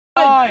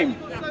time!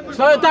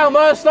 Slow it down,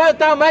 Merle, slow it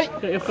down, mate!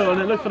 Get your foot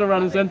on it, look for the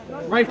runners then.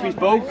 Referee's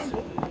ball.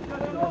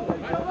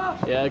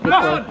 Yeah, good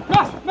throw.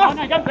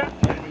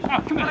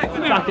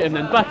 Back at him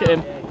then, back at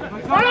him.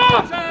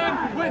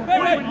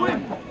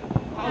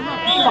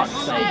 Fuck's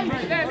sake.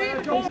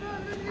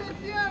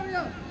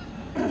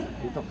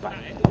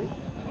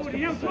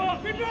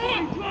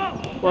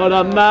 Well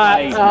done,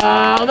 Matt.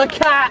 Oh, the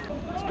cat!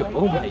 It's a good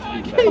ball, mate.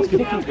 It's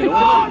good.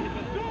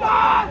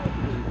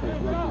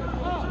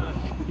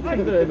 He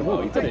didn't do it in the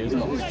wall, he did it. It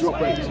was drop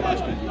rate.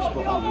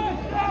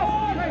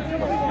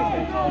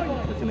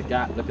 Look in the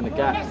gap, look in the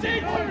gap.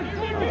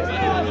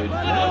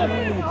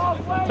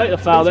 Take the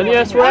foul then,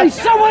 yes, ref. Hey,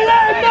 someone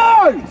let him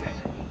know!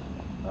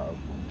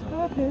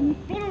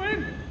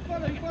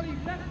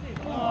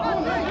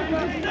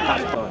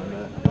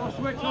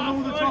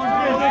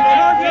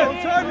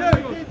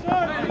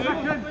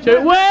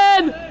 Chute,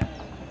 win!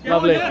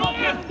 Lovely.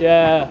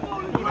 Yeah.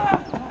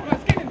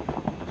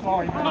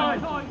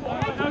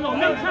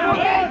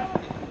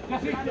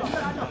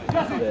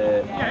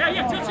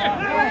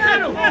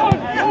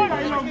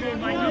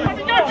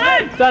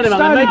 Stand him up,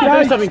 make him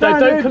do something though,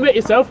 don't commit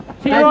yourself.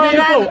 Keep your eye on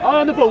the ball, eye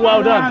on the ball,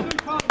 well done.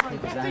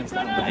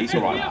 He's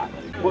alright.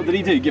 What did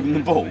he do? Give him the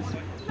ball?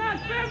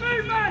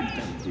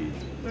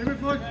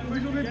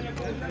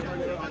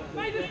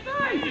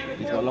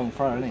 He's got a long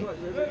throw, hasn't he?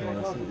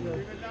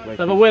 Let's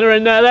have a winner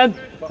in there then.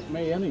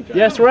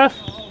 Yes, ref.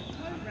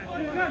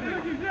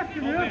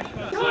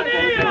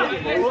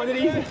 What did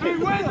he do?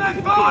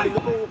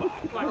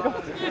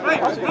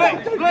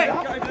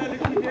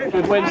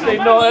 Good win,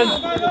 Steve Norton.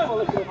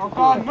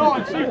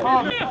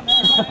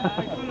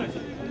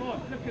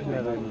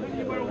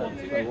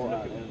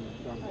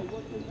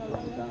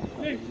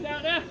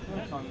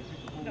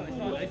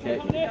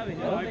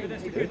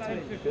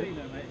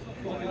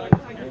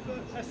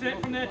 That's it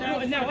from there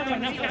down. Now,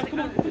 come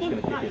on.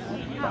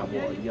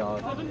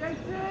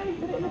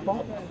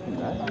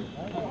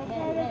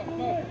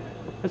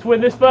 Let's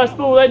win this first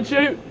ball then,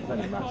 Chute.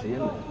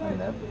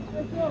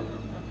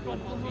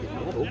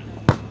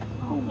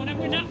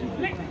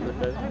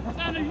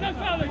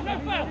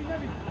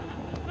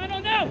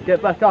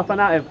 Get back up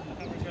and at him.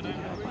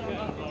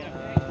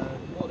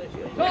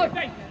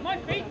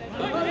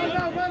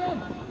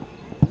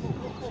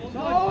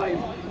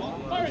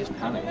 Just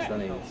panics,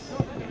 doesn't he?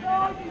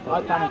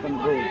 I panic on the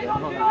ball, but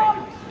I'm not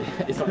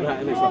that. It's like that,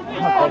 and it's like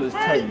on his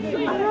toes.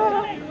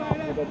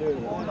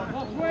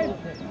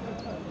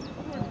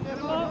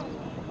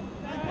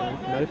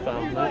 No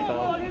foul, no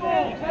foul.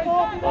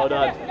 Well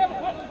done.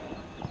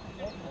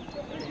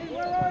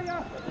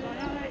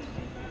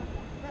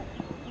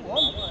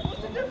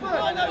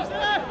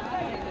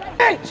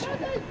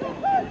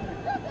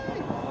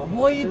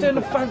 Why are you doing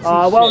the fancy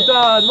Oh, well shit?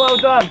 done, well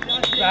done.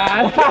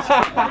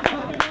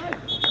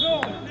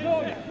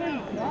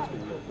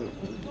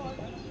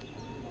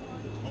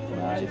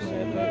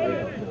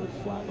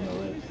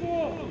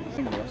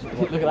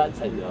 Look at that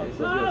take, guys.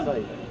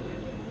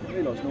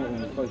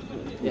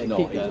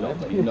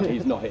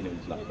 He's not hitting him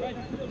with his left foot.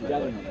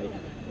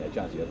 Yeah,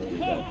 Jazzy, I think he's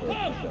going for a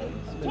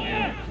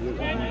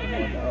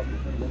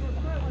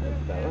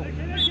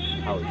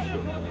How is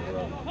shit?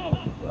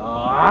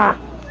 Ah!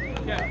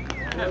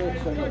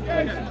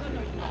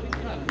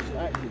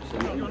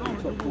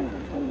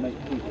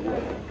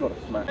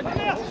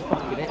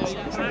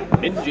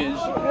 Ninjas.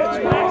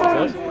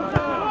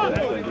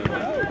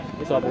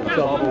 It's our ball.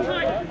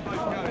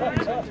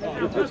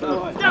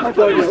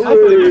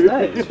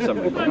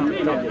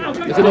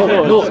 Is it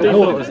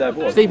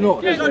Norton? Steve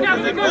Norton.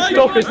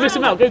 Dockers, miss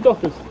him out, go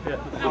Dockers.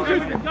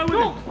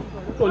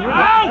 Go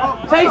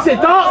on, Taste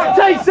it, Doc!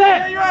 Taste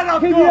it!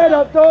 Keep your head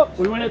up, Doc!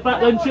 We win it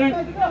back then, Chute.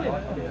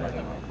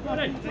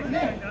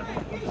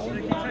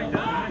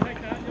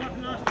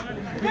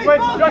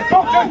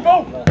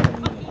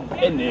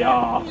 In the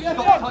arse.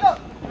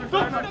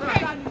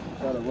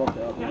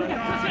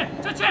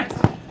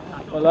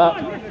 Well that.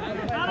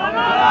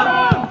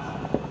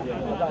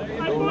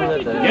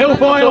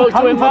 Gilboy will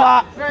come for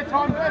that.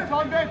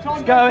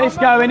 It's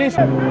going.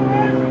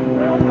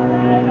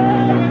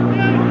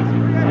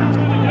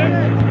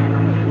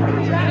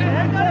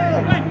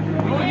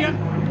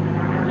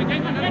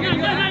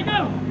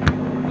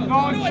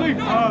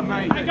 Superb,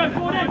 mate.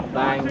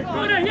 Bang.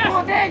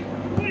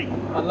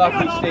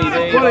 Unlucky,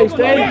 Stevie. Well,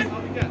 Steve.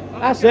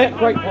 That's it.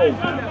 Great ball.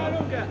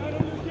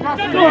 Touch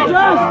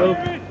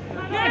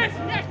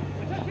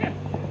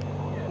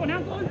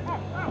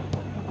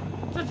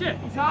it.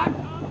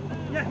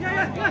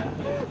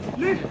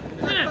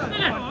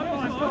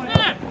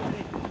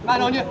 Man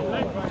on you.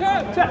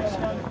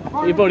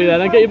 Get your body there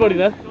then, get your body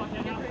there.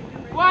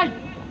 Wait.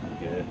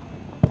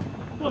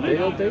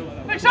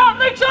 Mix up!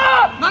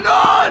 Man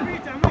on!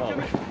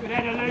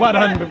 Well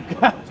done,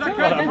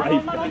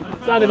 Ray.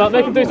 Stand him up,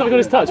 make him do something on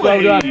his touch.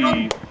 Well done.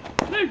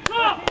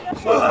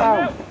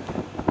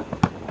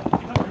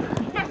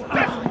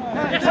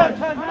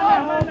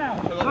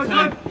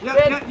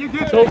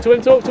 Talk to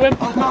him.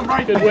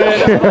 Good win.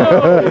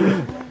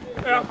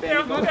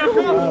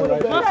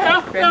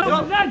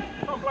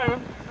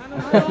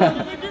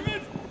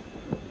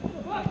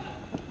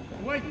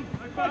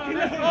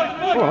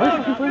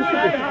 looking for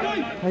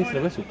his Place the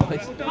whistle,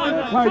 please.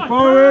 Play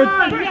forward.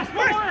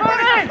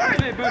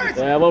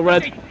 Yeah, well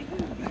read.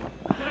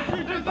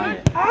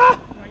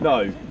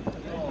 No.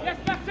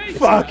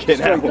 Fucking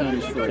hell.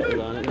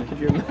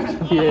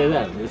 Yeah,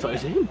 that. It's like,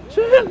 it's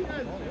him.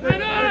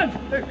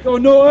 Go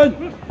on,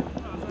 Norton.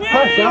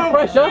 Pressure.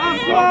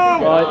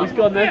 Right, he's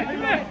gone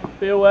then.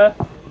 Be aware.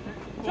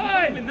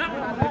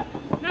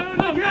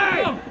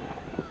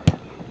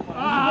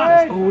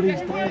 That's all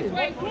he's doing.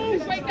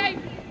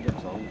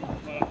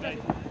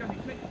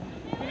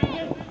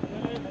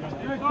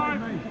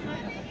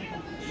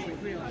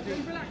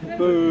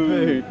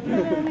 Boo.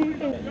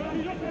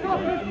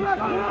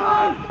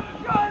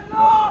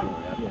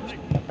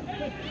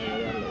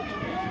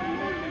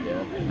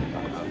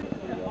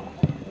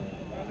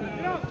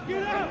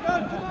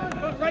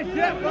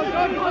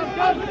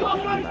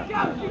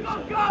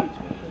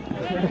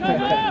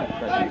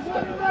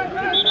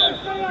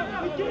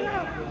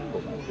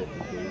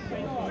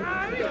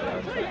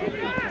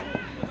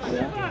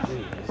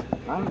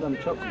 I haven't done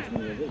chops since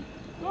New Year's Eve.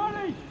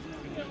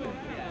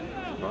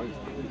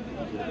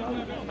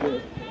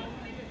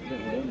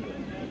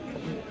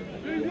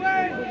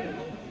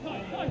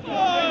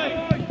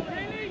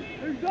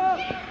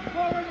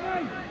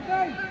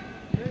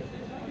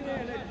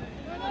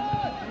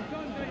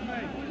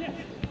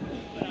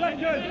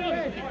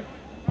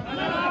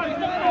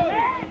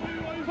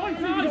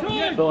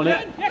 Put on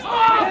it.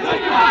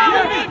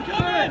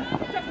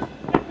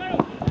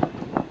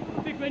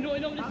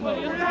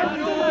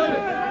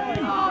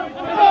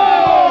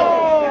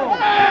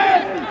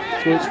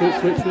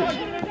 Switch.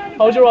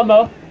 Hold your on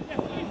though.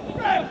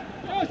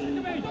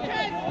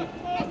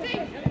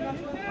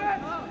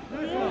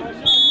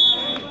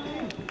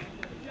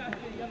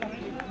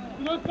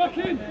 Back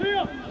in,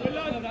 here!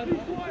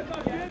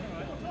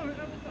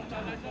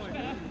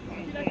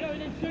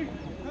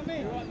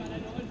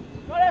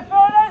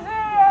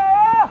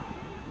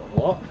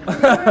 What?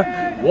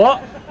 What?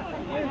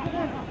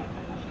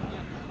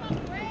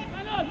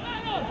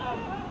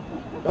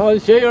 Oh,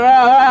 shoot her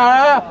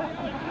out!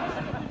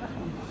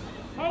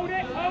 Hold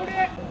it!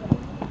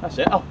 That's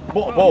it. Oh,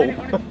 what a ball.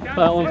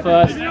 That one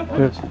first.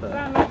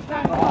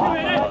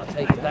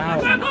 Take it down.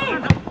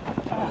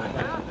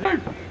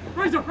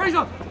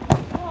 Razor!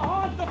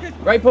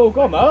 Great ball,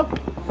 go on, Mo.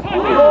 Oh,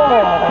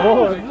 what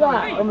was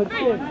that? On the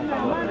chin.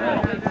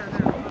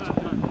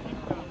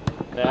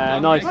 Yeah,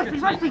 nice.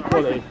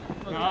 Quality.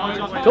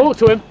 Talk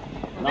to him.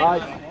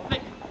 Nice.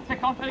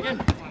 Take on, play again.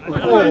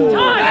 Oh,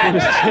 on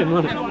his chin,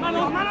 wasn't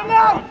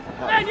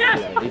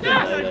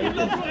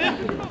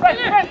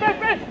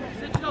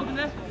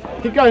it?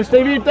 Keep going,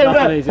 Stevie. Do Nothing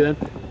that. easy then.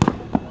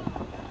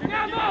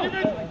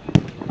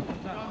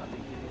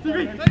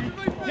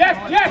 Yes!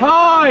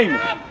 Time.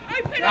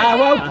 Ah,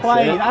 well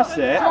played. That's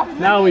it.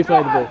 Now we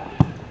play the ball.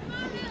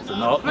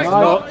 Not.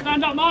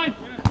 Stand up, mine!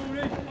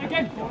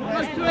 Again!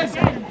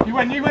 You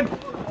win.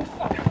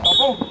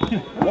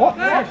 What?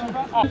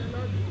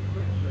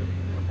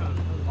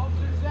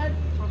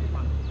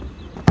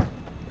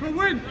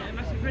 Win!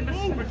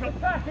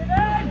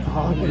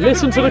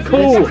 Listen to the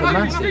call.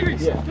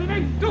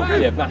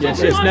 Yeah,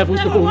 Yes,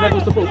 Neville's the ball. That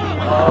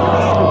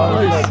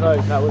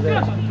was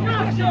it.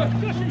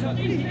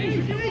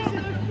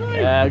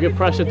 Yeah, good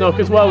pressure, Doc,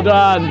 as well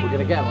done. We're going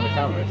to get him on the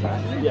counter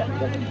attack. Yeah.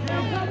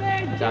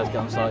 Jazz get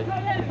on side.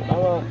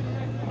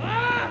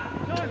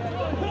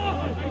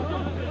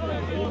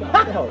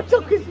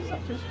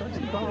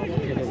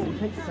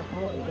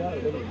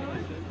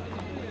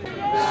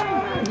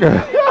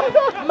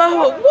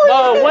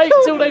 No, wait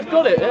till they've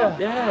got it. Yeah.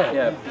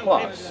 Yeah,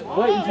 plus,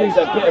 wait until he's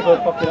a bit of a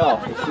fucking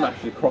arse to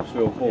smash the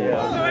crossfield ball.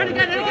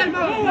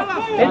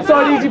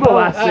 Inside easy ball.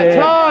 That's it.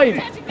 Time!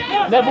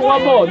 Neville,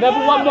 one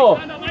more.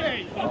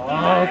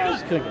 Oh,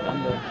 just couldn't get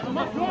under.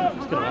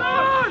 Just couldn't.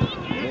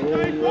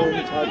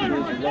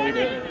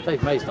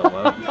 Dave May's done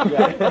well.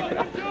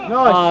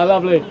 Nice! Ah,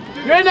 lovely.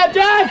 You're in that,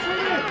 Jazz!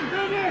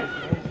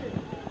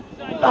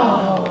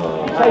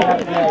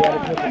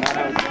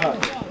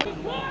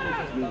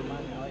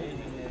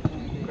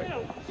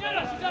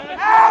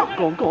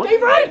 Go on.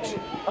 Leave right!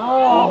 Oh,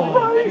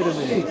 kidding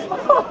me.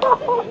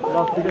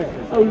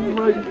 Oh,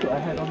 right, he's got a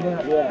head on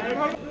that.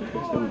 Yeah.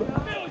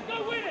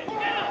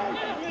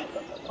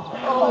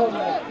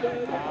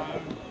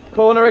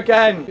 Corner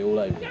again! Be all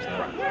over this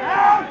now.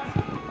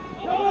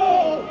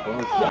 Well,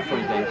 we've got 3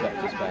 games left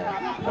to spare.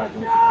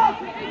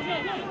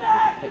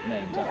 Pick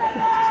names up.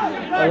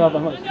 I love how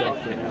much stuff.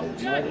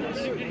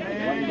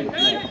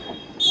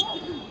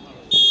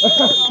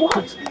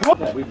 What?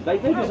 They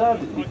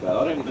deserved it to be fair. I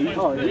don't think he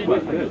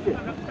was good.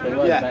 They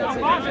were Yeah.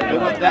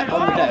 better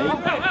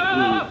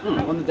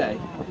team. On the day.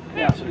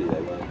 Yeah, absolutely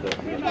they were.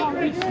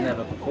 We just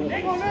never performed.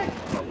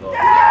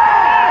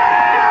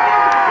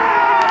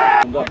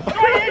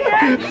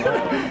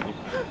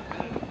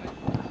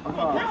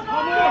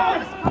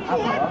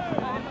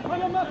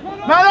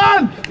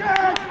 Melon!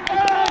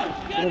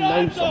 Should have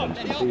known someone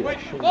to see it.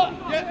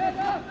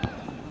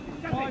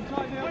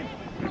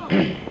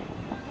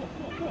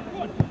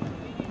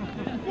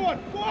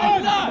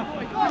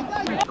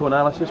 Go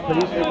analysis,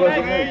 please. It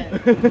wasn't me.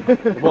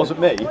 It wasn't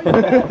me.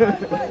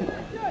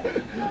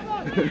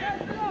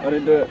 I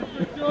didn't do it.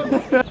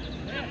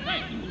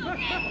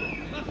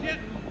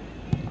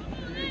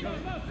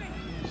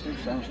 Still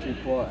sounds too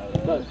quiet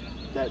out there.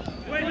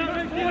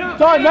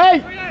 Time,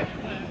 mate!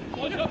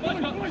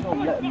 Just not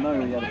let him know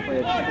he had a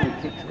free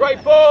kick. Great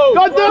ball!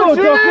 Go do it,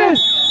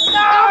 Julius!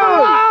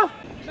 No!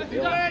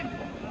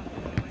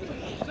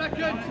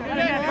 Second!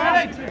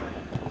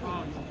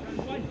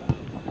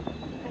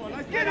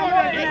 Get on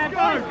it! Let's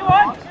go! Go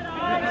on!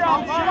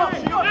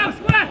 Now,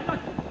 square!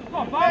 Come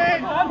on,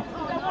 Bob!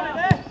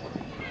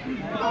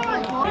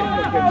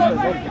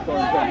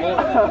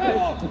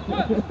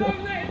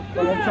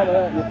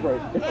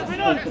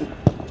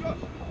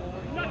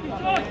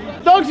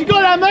 Dogs, you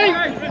got that, mate?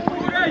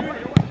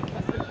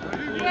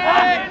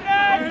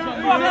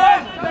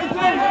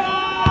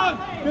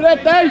 Good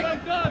head, Dave.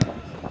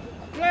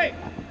 Great!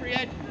 Free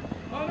head.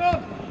 Hold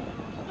on!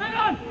 Hang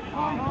on!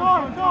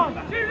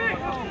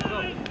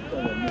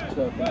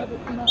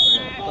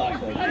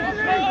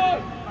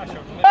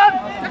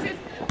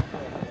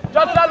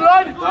 Just that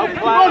line.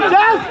 Come on,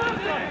 Jazz.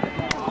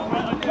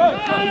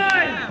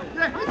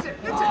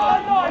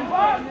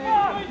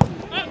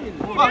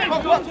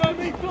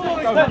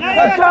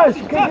 Jazz,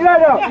 keep your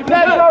head up. Keep your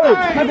head going.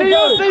 Is he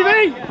on TV?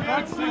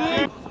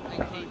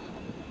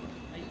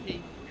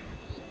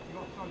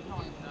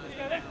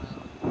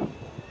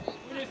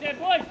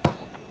 Boys!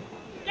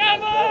 Get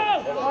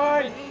ball!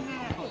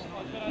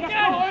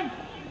 Again!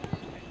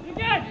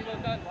 Again!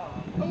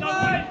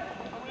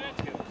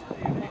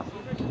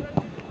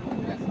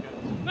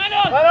 Man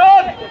on! Man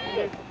on!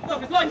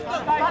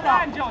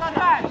 Stand,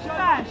 Josh!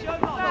 Stand!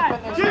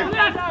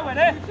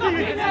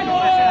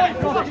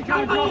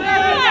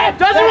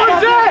 Doesn't want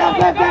it!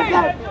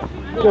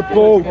 Good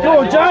ball. Go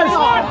on, Jazz.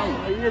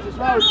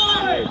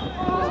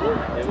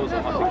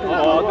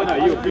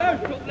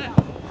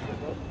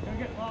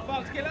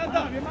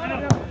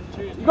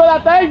 You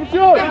got that, Dave?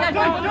 Sure. Man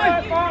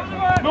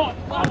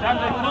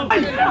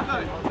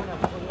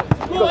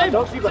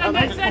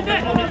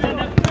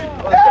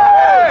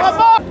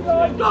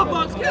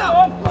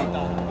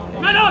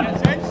on!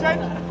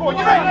 Go on,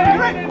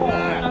 you're in!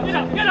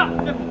 Get up!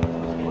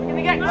 We're going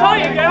to get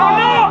tight again, or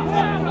not?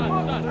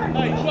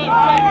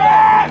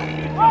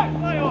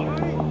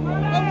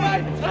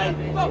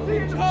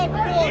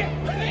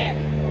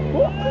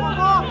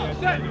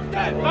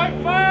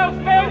 Don't fail!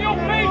 Stay on your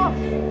feet!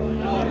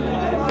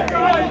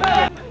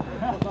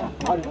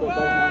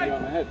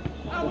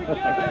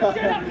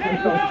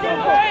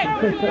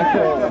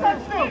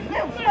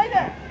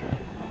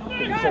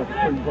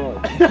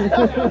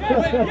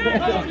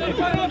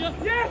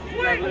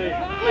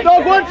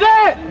 Dog wants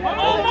it!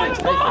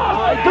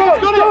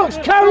 Dogs,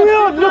 carry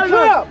on, look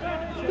up.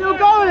 Still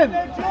going!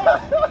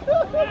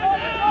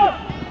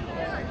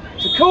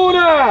 It's a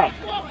corner.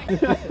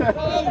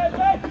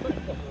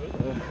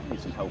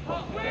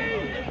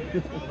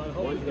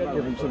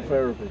 Give him some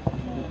therapy.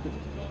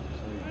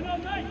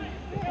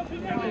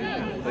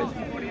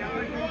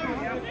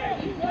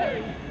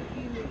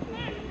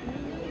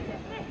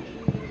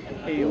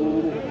 I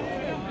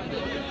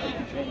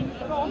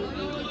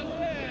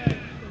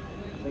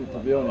think, to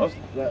be honest,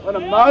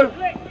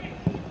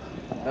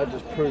 that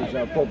just proves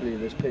how probably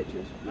this pitch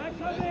is.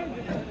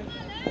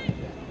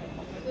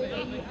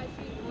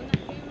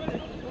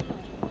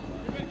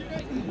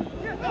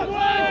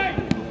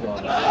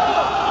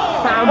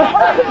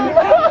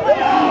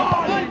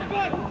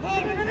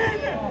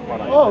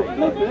 Oh,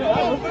 flip it.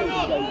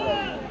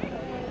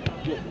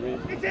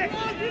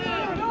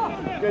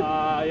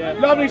 Yeah.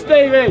 Lovely,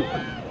 Stevie.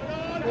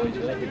 Boys,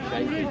 your leg is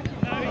shaky.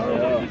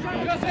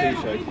 It's too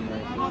shaky,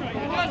 mate.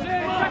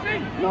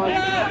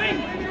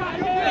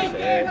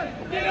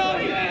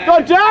 Go,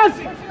 Jazz.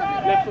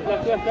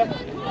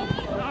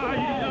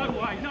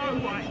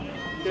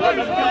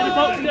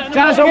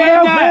 Jazz, someone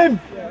help him!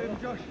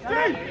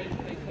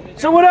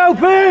 Someone help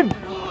him! He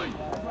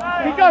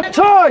goes.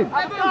 Time!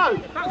 Have a go.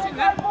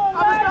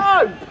 Have a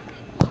go.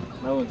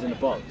 No one's in the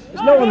box.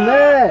 There's no one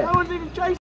there! No one's